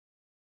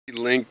He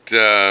linked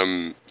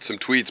some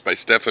tweets by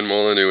Stefan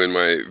Molyneux in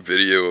my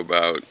video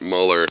about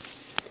Mueller,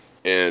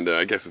 and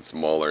I guess it's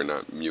Mueller,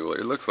 not Mueller.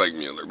 It looks like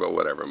Mueller, but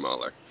whatever,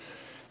 Mueller.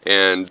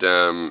 And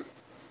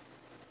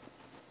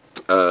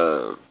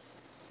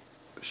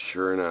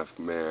sure enough,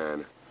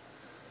 man,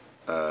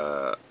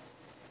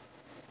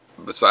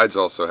 besides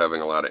also having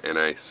a lot of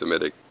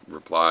anti-Semitic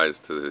replies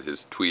to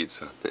his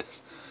tweets on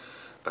this,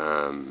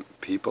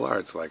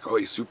 it's like, oh,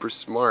 he's super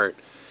smart,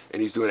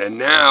 and he's doing it. And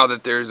now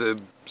that there's a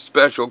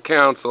special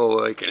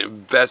counsel that can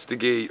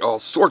investigate all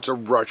sorts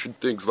of Russian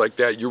things like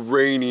that,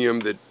 uranium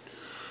that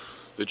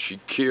she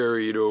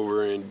carried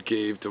over and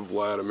gave to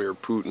Vladimir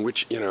Putin,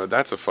 which,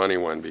 that's a funny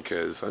one,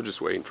 because I'm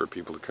just waiting for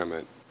people to come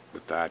in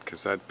with that,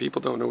 because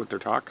people don't know what they're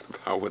talking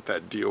about, what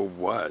that deal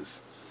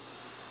was.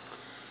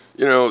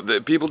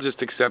 The people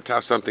just accept how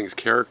something's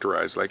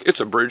characterized. Like, it's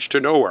a bridge to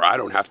nowhere. I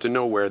don't have to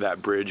know where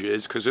that bridge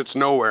is because it's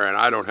nowhere, and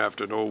I don't have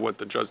to know what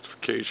the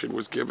justification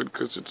was given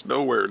because it's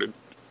nowhere.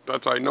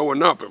 I know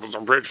enough. It was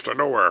a bridge to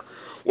nowhere.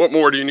 What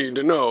more do you need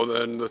to know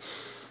than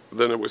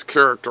it was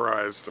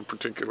characterized a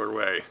particular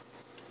way?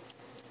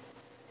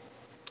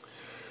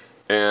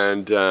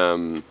 And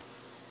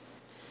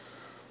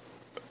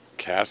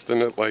casting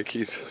it like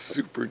he's a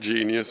super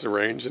genius,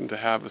 arranging to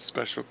have a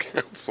special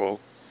counsel.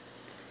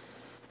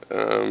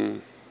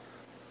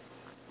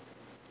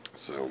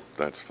 So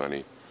that's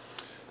funny.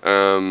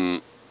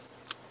 I've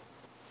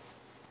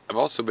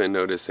also been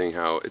noticing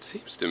how it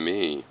seems to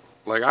me,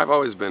 like, I've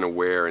always been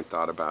aware and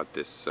thought about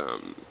this, I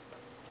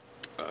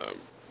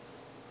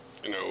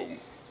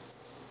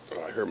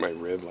hurt my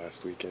rib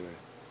last weekend.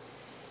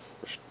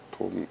 I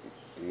pulled a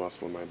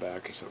muscle in my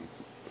back or something.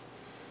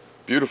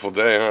 Beautiful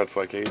day, huh? It's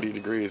like 80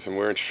 degrees. I'm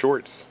wearing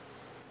shorts.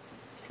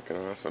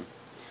 Freaking awesome.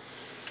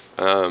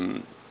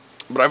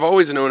 But I've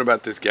always known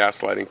about this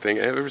gaslighting thing.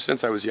 Ever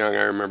since I was young,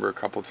 I remember a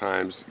couple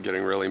times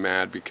getting really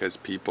mad because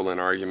people in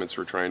arguments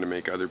were trying to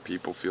make other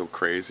people feel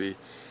crazy.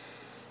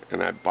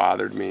 And that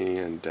bothered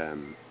me.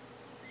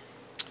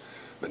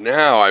 But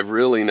now I've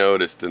really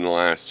noticed in the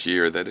last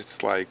year that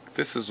it's like,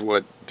 this is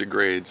what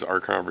degrades our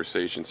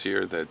conversations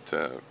here that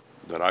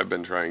I've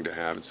been trying to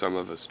have, and some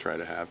of us try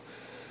to have.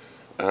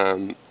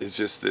 Is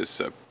just this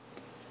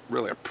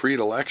really a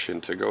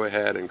predilection to go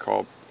ahead and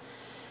call,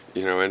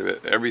 and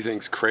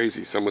everything's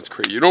crazy. Someone's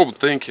crazy. You don't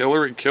think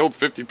Hillary killed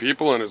 50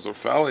 people and is a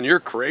felon? You're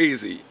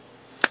crazy.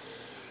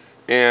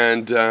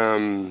 And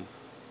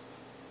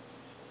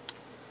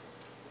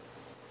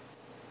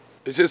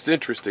it's just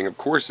interesting. Of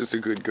course, it's a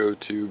good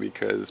go-to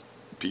because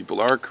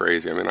people are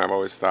crazy. I mean, I've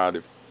always thought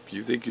if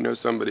you think you know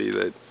somebody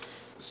that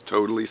is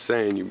totally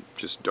sane, you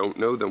just don't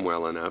know them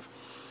well enough.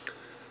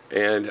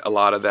 And a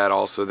lot of that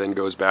also then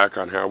goes back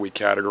on how we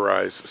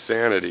categorize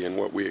sanity and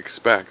what we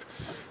expect.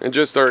 And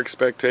just our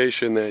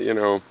expectation that,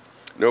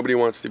 nobody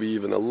wants to be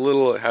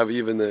have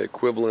even the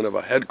equivalent of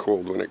a head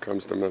cold when it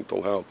comes to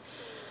mental health.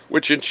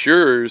 Which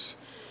ensures,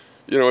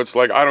 it's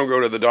like, I don't go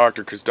to the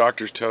doctor because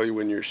doctors tell you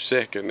when you're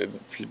sick. And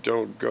if you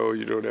don't go,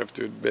 you don't have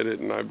to admit it.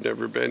 And I've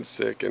never been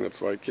sick. And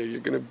it's like, yeah, you're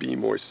going to be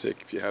more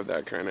sick if you have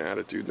that kind of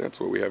attitude. And that's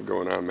what we have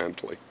going on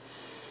mentally.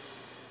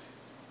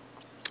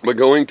 But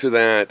going to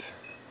that,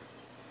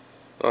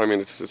 I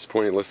mean, it's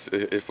pointless,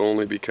 if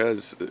only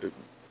because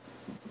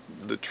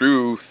the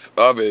truth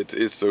of it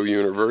is so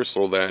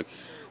universal that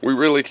we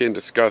really can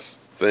discuss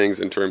things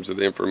in terms of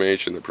the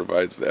information that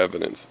provides the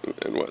evidence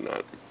and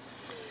whatnot.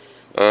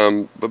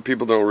 But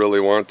people don't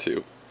really want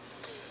to.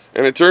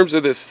 And in terms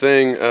of this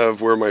thing of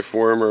where my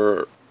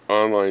former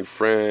online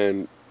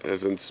friend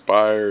has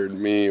inspired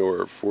me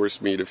or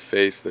forced me to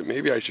face that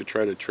maybe I should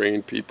try to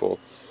train people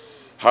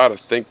how to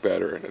think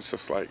better. And it's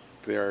just like,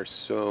 there are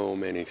so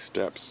many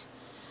steps.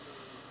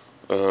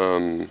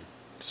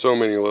 So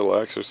many little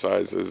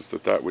exercises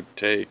that would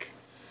take,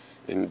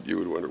 and you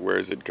would wonder, where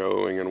is it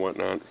going and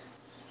whatnot.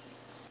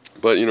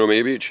 But,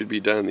 maybe it should be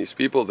done. These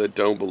people that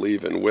don't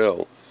believe in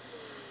will,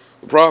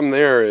 the problem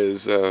there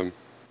is, the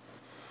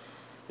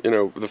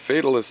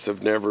fatalists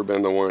have never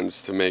been the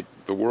ones to make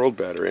the world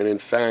better. And in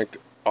fact,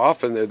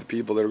 often they're the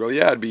people that go,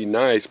 yeah, it'd be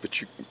nice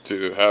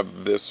to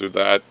have this or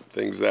that,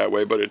 things that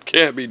way, but it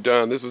can't be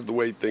done. This is the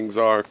way things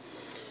are.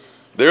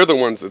 They're the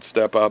ones that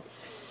step up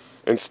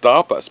and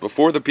stop us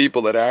before the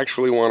people that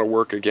actually want to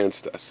work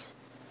against us.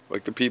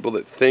 Like the people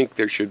that think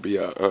there should be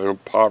an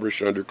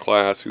impoverished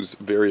underclass whose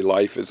very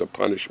life is a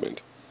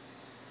punishment.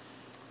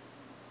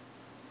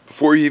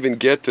 Before you even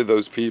get to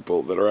those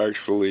people that are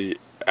actually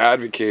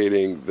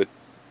advocating that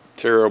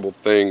terrible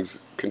things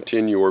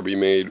continue or be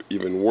made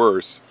even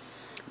worse,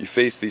 you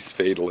face these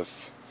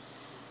fatalists.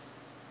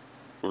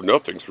 Where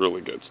nothing's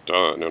really gets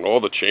done, and all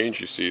the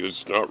change you see,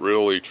 there's not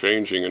really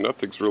changing, and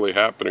nothing's really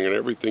happening, and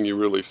everything you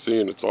really see,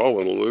 and it's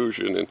all an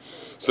illusion. And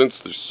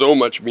since there's so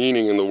much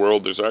meaning in the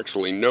world, there's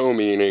actually no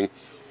meaning.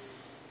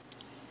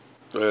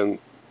 And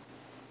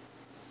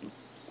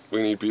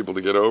we need people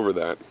to get over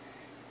that.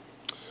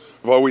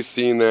 I've always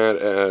seen that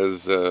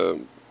as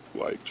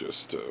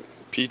just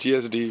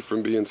PTSD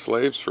from being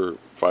slaves for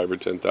 5,000 or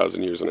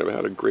 10,000 years, and I've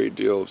had a great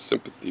deal of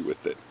sympathy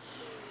with it.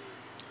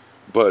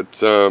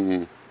 But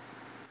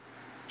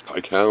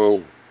like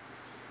how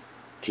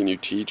can you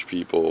teach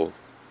people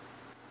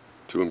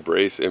to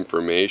embrace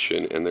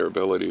information and their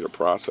ability to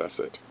process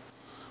it,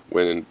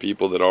 when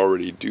people that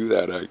already do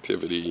that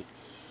activity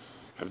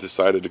have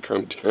decided to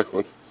come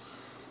down,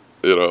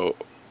 you know,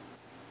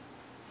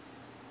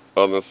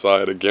 on the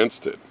side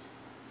against it?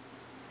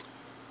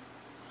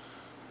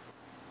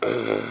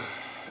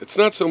 It's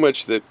not so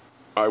much that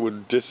I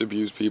would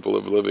disabuse people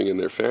of living in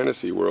their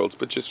fantasy worlds,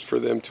 but just for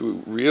them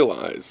to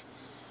realize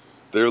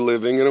they're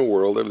living in a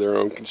world of their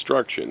own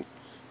construction,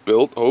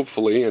 built,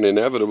 hopefully, and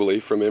inevitably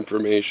from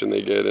information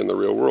they get in the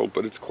real world.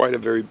 But it's quite a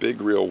very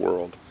big real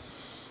world.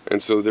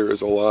 And so there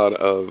is a lot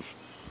of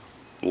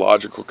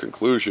logical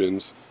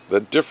conclusions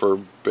that differ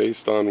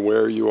based on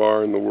where you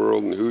are in the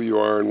world and who you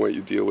are and what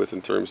you deal with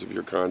in terms of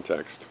your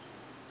context.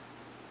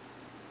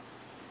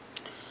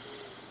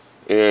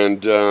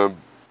 And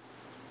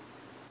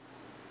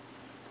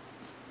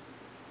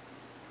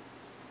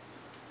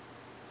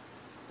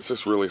it's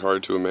just really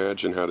hard to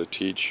imagine how to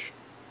teach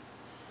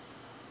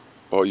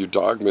all you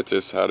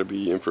dogmatists how to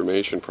be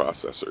information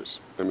processors.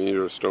 I mean,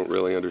 you just don't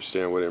really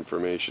understand what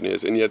information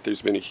is. And yet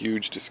there's been a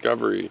huge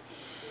discovery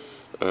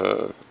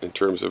in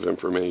terms of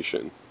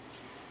information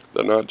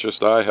that not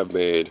just I have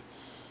made,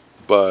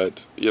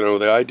 but, you know,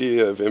 the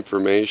idea of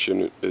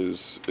information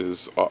is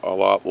a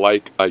lot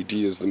like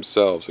ideas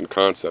themselves and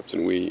concepts.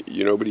 And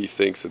nobody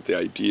thinks that the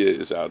idea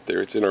is out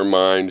there. It's in our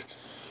mind.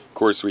 Of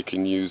course, we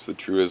can use the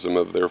truism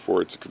of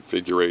therefore it's a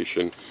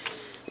configuration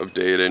of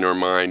data in our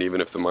mind,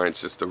 even if the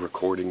mind's just a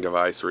recording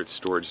device or its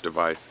storage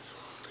device.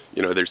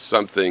 You know, there's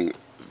something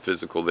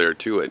physical there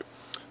to it.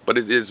 But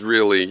it is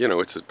really, you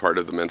know, it's a part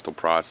of the mental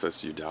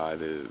process. You die,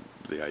 the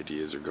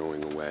ideas are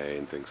going away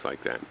and things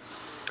like that.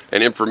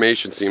 And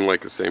information seemed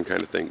like the same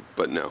kind of thing,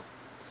 but no.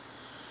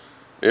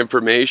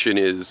 Information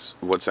is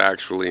what's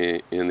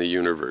actually in the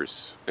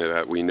universe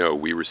that we know.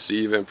 We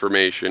receive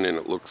information and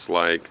it looks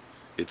like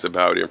it's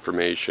about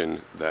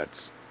information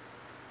that's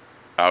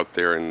out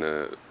there in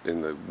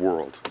the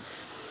world.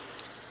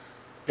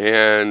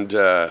 And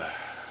to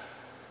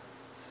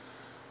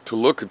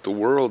look at the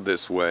world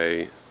this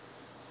way,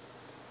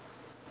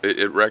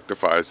 it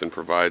rectifies and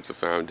provides a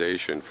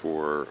foundation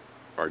for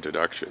our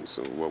deductions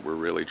and what we're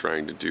really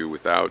trying to do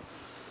without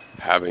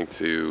having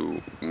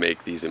to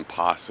make these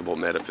impossible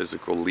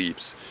metaphysical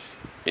leaps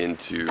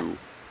into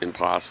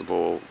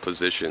impossible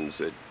positions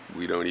that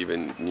we don't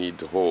even need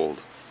to hold.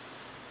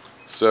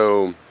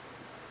 So,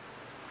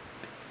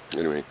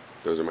 anyway,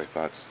 those are my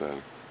thoughts.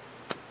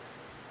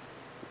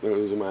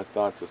 Those are my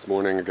thoughts this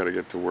morning. I got to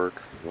get to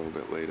work a little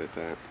bit late at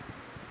that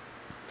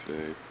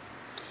today.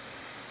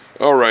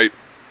 All right.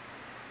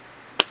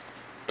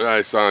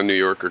 I saw a New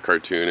Yorker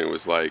cartoon. It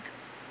was like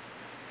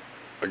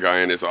a guy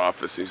in his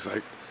office. He's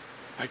like,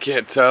 I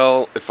can't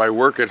tell if I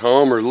work at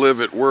home or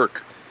live at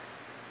work.